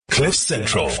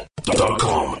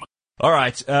CliffCentral.com. All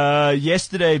right.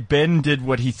 Yesterday, Ben did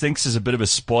what he thinks is a bit of a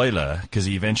spoiler because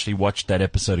he eventually watched that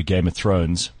episode of Game of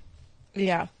Thrones.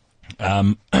 Yeah.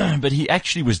 But he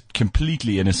actually was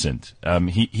completely innocent.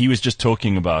 He was just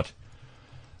talking about,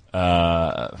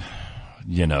 what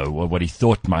he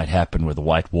thought might happen with the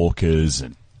White Walkers.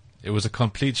 And It was a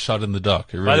complete shot in the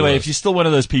dark. by the way, if you're still one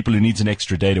of those people who needs an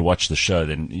extra day to watch the show,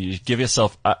 then you give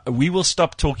yourself. We will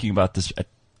stop talking about this at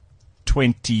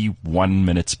 21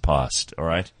 minutes past. All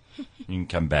right. You can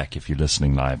come back if you're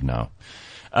listening live now.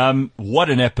 What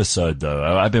an episode, though.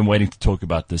 I've been waiting to talk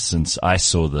about this since I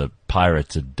saw the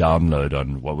pirated download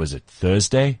on, what was it,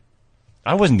 Thursday?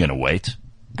 I wasn't going to wait.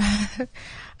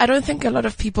 I don't think a lot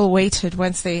of people waited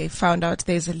once they found out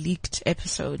there's a leaked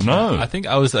episode. No. I think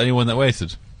I was the only one that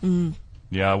waited.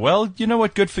 Yeah, well, you know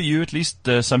what? Good for you. At least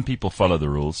some people follow the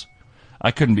rules. I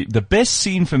couldn't be. The best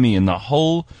scene for me in the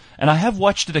whole, and I have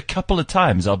watched it a couple of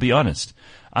times, I'll be honest.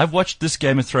 I've watched this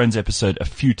Game of Thrones episode a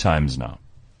few times now.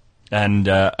 And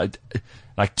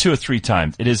like 2 or 3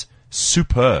 times. It is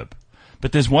superb.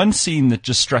 But there's one scene that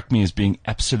just struck me as being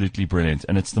absolutely brilliant,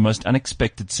 and it's the most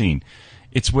unexpected scene.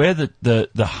 It's where the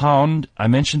Hound, I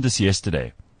mentioned this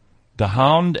yesterday, the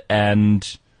Hound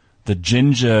and the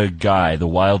ginger guy, the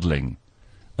wildling,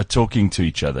 are talking to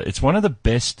each other. It's one of the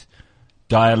best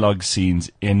dialogue scenes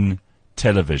in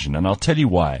television, and I'll tell you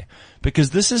why.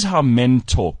 Because this is how men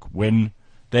talk when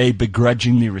they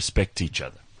begrudgingly respect each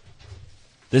other.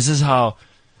 This is how,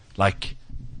 like,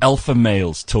 alpha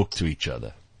males talk to each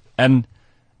other. And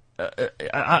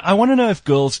I want to know if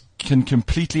girls can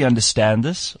completely understand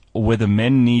this, or whether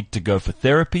men need to go for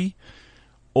therapy,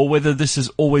 or whether this has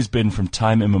always been from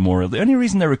time immemorial. The only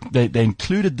reason they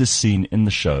included this scene in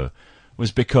the show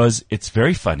was because it's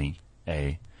very funny,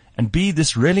 A, and B,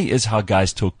 this really is how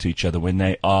guys talk to each other when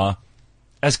they are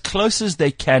as close as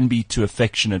they can be to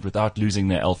affectionate without losing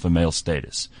their alpha male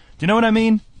status. Do you know what I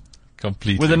mean?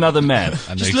 Completely. With another man.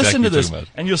 I know Just exactly listen to what you're this, talking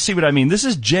about. and you'll see what I mean. This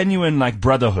is genuine, like,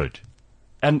 brotherhood.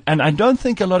 And I don't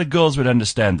think a lot of girls would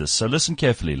understand this, so listen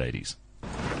carefully, ladies.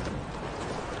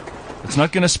 It's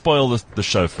not going to spoil the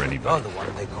show for anybody. You're the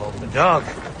one they call the dog.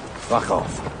 Fuck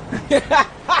off. You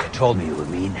told me you were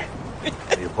mean.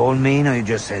 Are you born mean, or you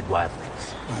just said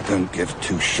wildlings? I don't give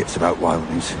 2 shits about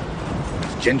wildlings.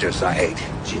 It's gingers I hate.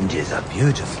 Gingers are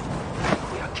beautiful.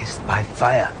 We are kissed by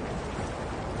fire.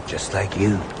 Just like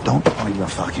you. Don't point your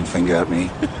fucking finger at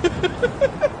me.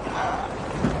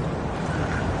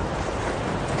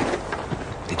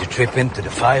 Did you trip into the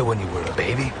fire when you were a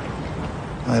baby?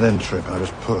 I didn't trip, I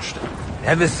was pushed.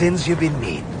 Ever since you've been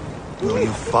mean. Will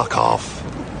you fuck off?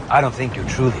 I don't think you're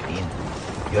truly mean.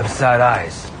 You have sad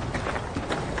eyes.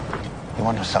 You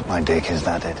want to suck my dick, is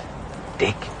that it?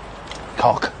 Dick.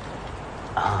 Cock.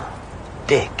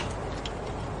 Dick.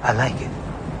 I like it.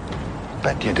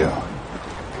 Bet you do.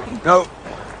 No,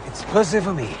 it's pussy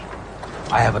for me.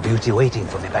 I have a beauty waiting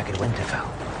for me back in Winterfell.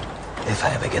 If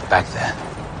I ever get back there.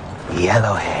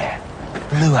 Yellow hair,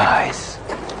 blue eyes.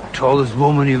 Tallest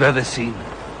woman you've ever seen.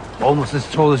 Almost as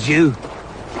tall as you.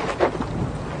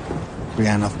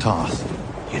 Brienne of Tarth.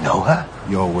 You know her?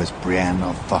 You're with Brienne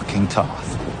of fucking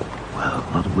Tarth. Well,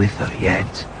 not with her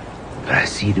yet. But I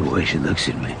see the way she looks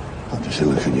at me. How does she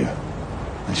look at you?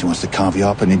 And she wants to carve you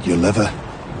up and eat your liver.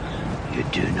 You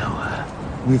do know her.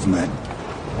 We've met.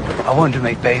 I want to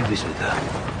make babies with her.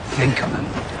 Think of them.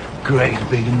 Great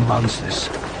big monsters.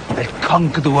 They'd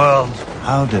conquer the world.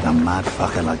 How did a mad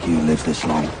fucker like you live this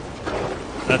long?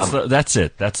 That's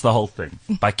it. That's the whole thing.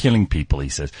 By killing people, he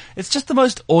says. It's just the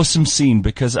most awesome scene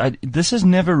because this is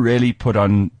never really put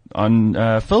on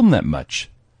film that much,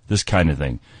 this kind of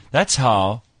thing. That's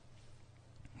how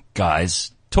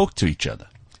guys talk to each other.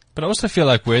 But I also feel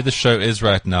like where the show is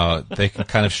right now, they can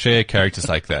kind of share characters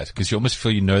like that because you almost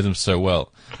feel you know them so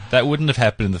well. That wouldn't have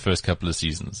happened in the first couple of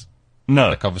seasons.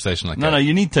 No. A conversation like that. No,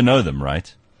 you need to know them,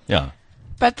 right? Yeah.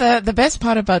 But the best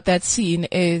part about that scene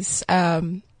is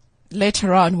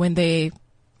later on when they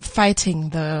fighting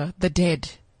the dead,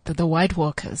 the White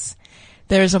Walkers.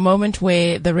 There is a moment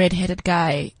where the red-headed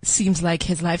guy seems like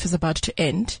his life is about to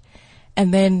end.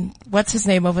 And then, what's his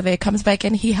name over there comes back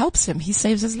and he helps him. He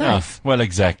saves his life. Well,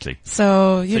 exactly.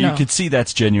 So, you know. You could see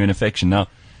that's genuine affection. Now,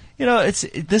 you know,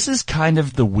 this is kind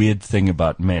of the weird thing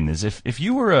about men is if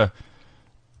you were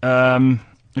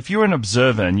if you were an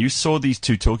observer and you saw these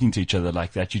two talking to each other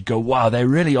like that, you'd go, wow, they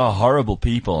really are horrible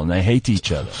people and they hate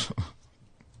each other.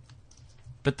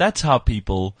 But that's how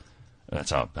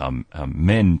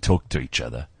men talk to each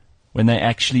other when they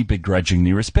actually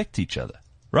begrudgingly respect each other.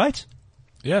 Right?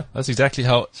 Yeah, that's exactly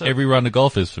how every round of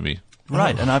golf is for me.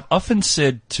 Right, and I've often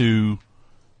said to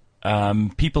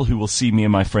people who will see me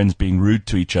and my friends being rude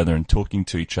to each other and talking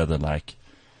to each other like,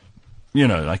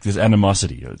 like there's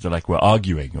animosity, or like we're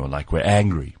arguing, or like we're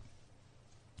angry.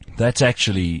 That's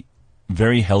actually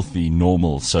very healthy,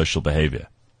 normal social behavior.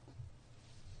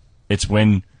 It's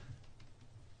when,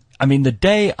 the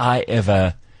day I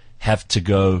ever have to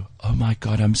go, oh my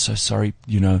God, I'm so sorry,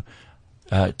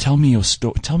 tell me your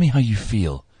story, tell me how you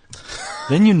feel.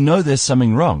 Then there's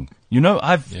something wrong.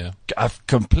 I've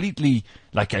completely,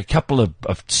 like a couple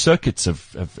of circuits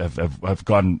have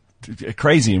gone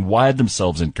crazy and wired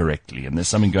themselves incorrectly, and there's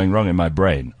something going wrong in my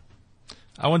brain.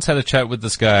 I once had a chat with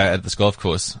this guy at this golf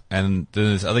course, and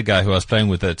then this other guy who I was playing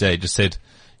with that day just said,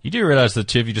 you do realize the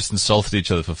two of you just insulted each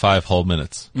other for 5 whole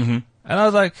minutes? Mm-hmm. And I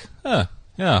was like,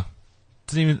 yeah.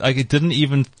 It didn't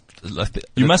even...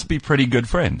 You must be pretty good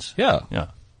friends. Yeah. Yeah.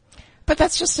 But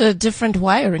that's just a different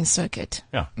wiring circuit.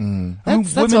 Yeah.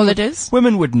 That's all it is.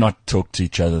 Women would not talk to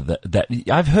each other that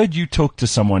I've heard you talk to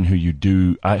someone who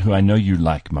who I know you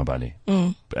like, Mabali.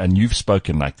 And you've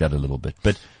spoken like that a little bit,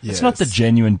 but it's not the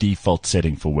genuine default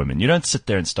setting for women. You don't sit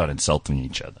there and start insulting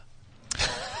each other.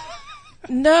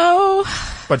 No.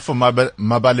 But for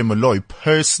Mabali Molloy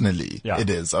personally, it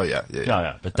is. Oh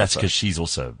yeah. But that's because she's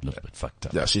also a little bit fucked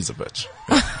up. Yeah, she's a bitch.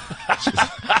 She's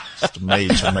just a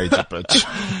major bitch.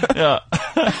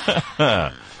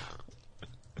 Yeah.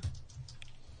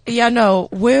 Yeah, no,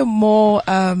 we're more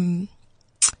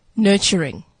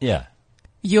nurturing. Yeah.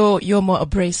 You're more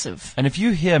abrasive. And if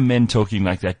you hear men talking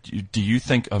like that, do you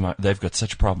think, oh my, they've got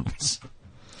such problems?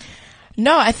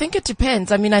 No, I think it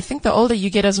depends. I think the older you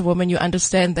get as a woman, you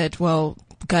understand that, well,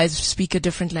 guys speak a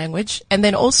different language. And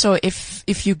then also if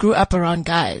you grew up around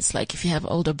guys, like if you have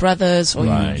older brothers or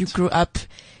you grew up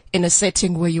in a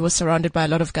setting where you were surrounded by a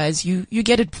lot of guys, you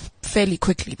get it fairly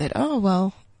quickly that, oh,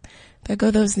 well, there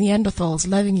go those Neanderthals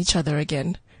loving each other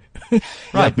again.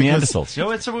 Right,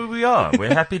 Neanderthals. It's where we are.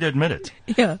 We're happy to admit it.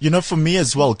 Yeah. For me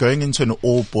as well, going into an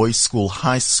all-boys school,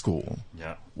 high school,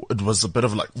 it was a bit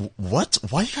of like, what?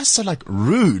 Why are you guys so like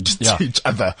rude to each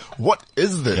other? What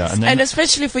is this? Yeah, and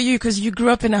especially for you, because you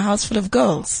grew up in a house full of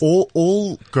girls.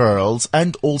 All girls,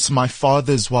 and also my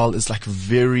father as well is like a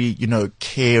very,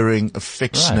 caring,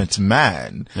 affectionate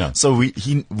man. Yeah. So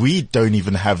we don't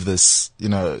even have this,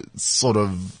 sort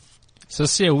of. So,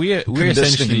 Sia, we're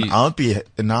essentially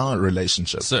in our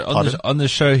relationship. So on the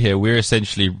show here, we're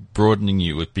essentially broadening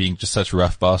you with being just such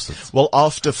rough bastards. Well,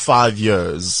 after 5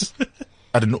 years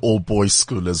at an all-boys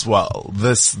school as well,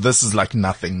 this is like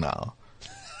nothing now,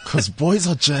 because boys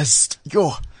are just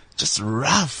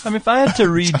rough. If I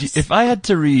had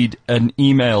to read an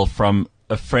email from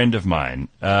a friend of mine,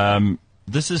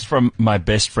 this is from my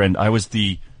best friend. I was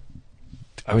the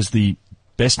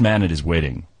best man at his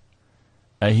wedding.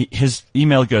 His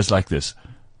email goes like this: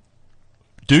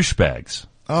 douchebags,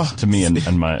 to me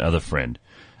and my other friend.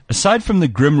 Aside from the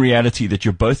grim reality that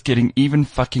you're both getting even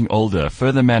fucking older,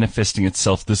 further manifesting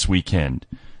itself this weekend,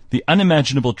 the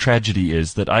unimaginable tragedy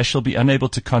is that I shall be unable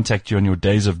to contact you on your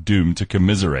days of doom to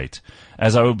commiserate,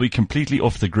 as I will be completely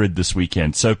off the grid this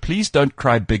weekend. So please don't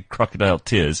cry big crocodile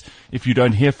tears if you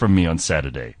don't hear from me on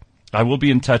Saturday. I will be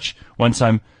in touch once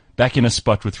I'm back in a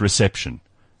spot with reception,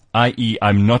 i.e.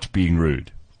 I'm not being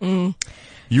rude.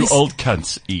 You old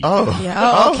cunts, E. Oh. Yeah.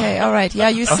 Oh, okay. All right. Yeah.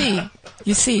 You see.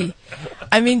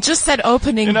 Just that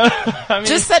opening,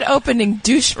 just that opening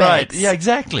douchebags. Right. Yeah,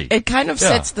 exactly. It kind of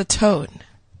sets the tone.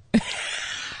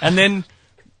 And then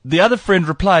the other friend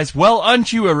replies, well,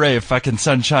 aren't you a ray of fucking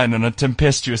sunshine on a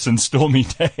tempestuous and stormy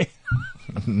day?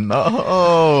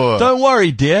 No. Don't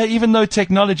worry, dear. Even though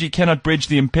technology cannot bridge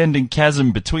the impending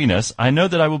chasm between us, I know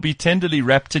that I will be tenderly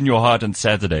wrapped in your heart on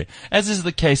Saturday, as is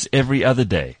the case every other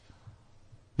day.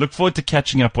 Look forward to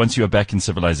catching up once you are back in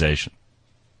civilization.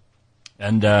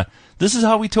 And this is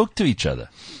how we talk to each other.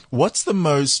 What's the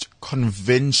most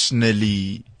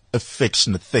conventionally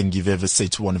affectionate thing you've ever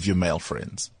said to one of your male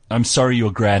friends? I'm sorry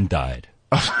your grand died.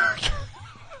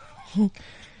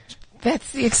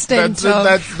 That's the extent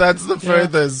that's the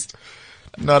furthest.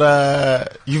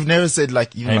 Not you've never said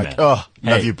like, hey, like,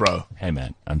 love you, bro. Hey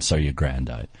man, I'm sorry your grand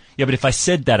died. Yeah, but if I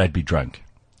said that, I'd be drunk.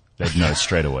 They'd know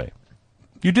straight away.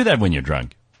 You do that when you're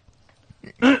drunk.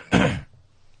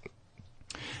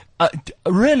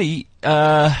 Really,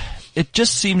 it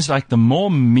just seems like the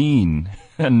more mean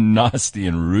and nasty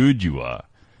and rude you are,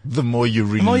 the more you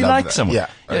really the more you love like that. someone. Yeah,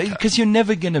 because you're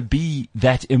never going to be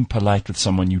that impolite with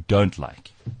someone you don't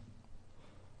like.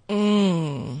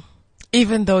 Even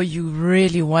though you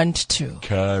really want to.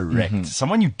 Correct. Mm-hmm.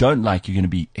 Someone you don't like, you're going to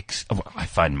be, I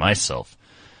find myself.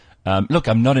 Look,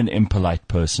 I'm not an impolite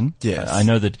person. Yes. I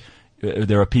know that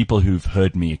there are people who've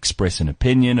heard me express an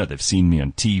opinion or they've seen me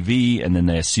on TV and then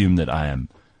they assume that I am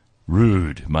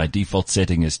rude. My default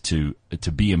setting is to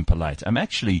be impolite.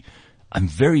 I'm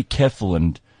very careful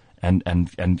and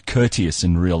courteous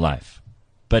in real life.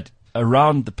 But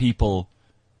around the people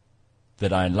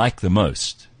that I like the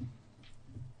most,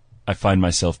 I find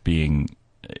myself being,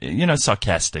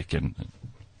 sarcastic and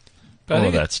But I all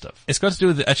of think that stuff. It's got to do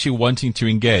with actually wanting to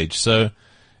engage. So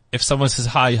if someone says,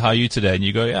 hi, how are you today? And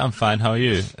you go, yeah, I'm fine. How are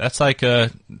you? That's like,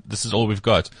 this is all we've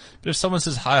got. But if someone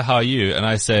says, hi, how are you? And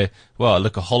I say, well, I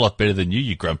look a whole lot better than you,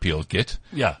 you grumpy old git.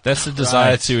 Yeah. That's the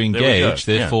desire to There we go. engage.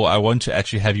 Yeah. Therefore, I want to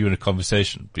actually have you in a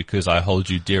conversation because I hold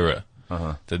you dearer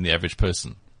than the average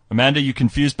person. Amanda, you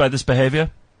confused by this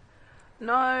behavior?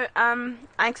 No, I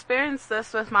experienced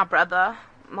this with my brother,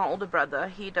 my older brother.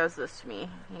 He does this to me.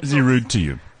 Is he rude to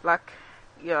you? Like,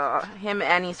 yeah, him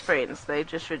and his friends, they're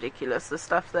just ridiculous. The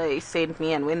stuff they send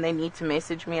me and when they need to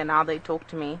message me and how they talk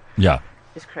to me Yeah.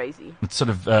 is crazy. It's sort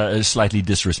of slightly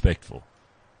disrespectful,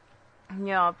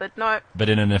 Yeah, but no, but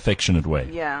in an affectionate way.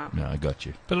 yeah. I got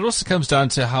you. But it also comes down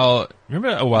to how,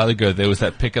 remember a while ago there was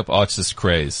that pickup artist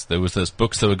craze. There was those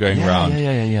books that were going around.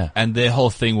 Yeah. And their whole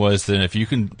thing was that if you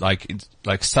can like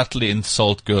subtly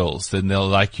insult girls, then they'll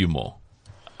like you more.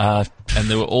 And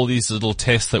there were all these little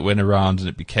tests that went around, and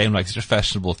it became like such a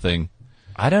fashionable thing.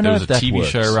 I don't There know was if a that TV works.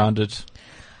 show around it.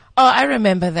 Oh, I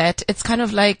remember that. It's kind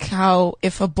of like how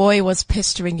if a boy was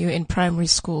pestering you in primary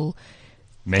school,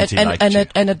 Meant he liked you.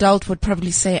 an adult would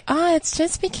probably say, it's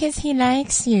just because he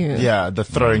likes you. Yeah, the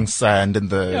throwing sand in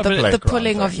the The playground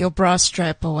pulling of thing. your bra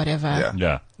strap or whatever. Yeah.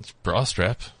 Yeah. It's bra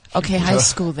strap. Okay, high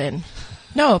school then.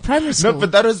 No, primary school. No,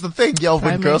 but that is the thing. Yeah, when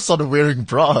Primary. girls started wearing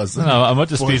bras. No, I'm not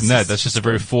disputing Boys. that. That's just a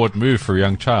very forward move for a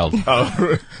young child.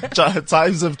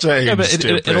 Times have changed. Yeah, but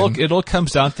Stephen. it all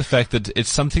comes down to the fact that it's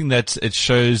something that it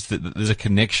shows that there's a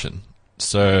connection.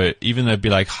 So even though it'd be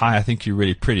like, hi, I think you're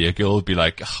really pretty, a girl would be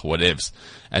like, whatevs.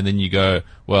 And then you go,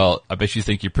 well, I bet you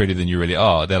think you're prettier than you really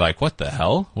are. They're like, what the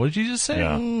hell? What did you just say?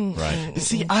 Yeah. Right.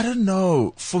 See, I don't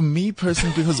know. For me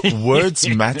personally, because words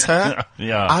matter,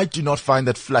 Yeah. I do not find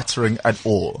that flattering at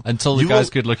all. Until the You guy's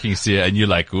will- good looking to you and you're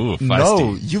like, ooh, feisty.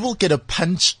 No, you will get a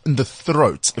punch in the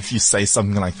throat if you say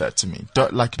something like that to me.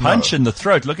 Don't, like, Punch no. in the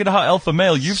throat. Look at how alpha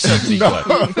male you've suddenly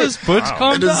got. This put,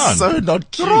 calm It down. is so not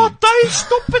cute.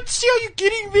 Stop it. See how you're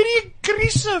getting very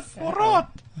aggressive. Right.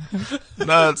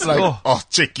 No, it's like,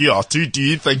 check you out. Who do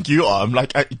you think you are? I'm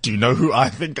like, do you know who I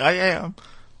think I am?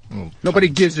 Nobody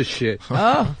gives a shit.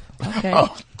 Oh, okay. All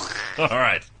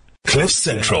right.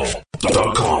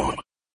 CliffCentral.com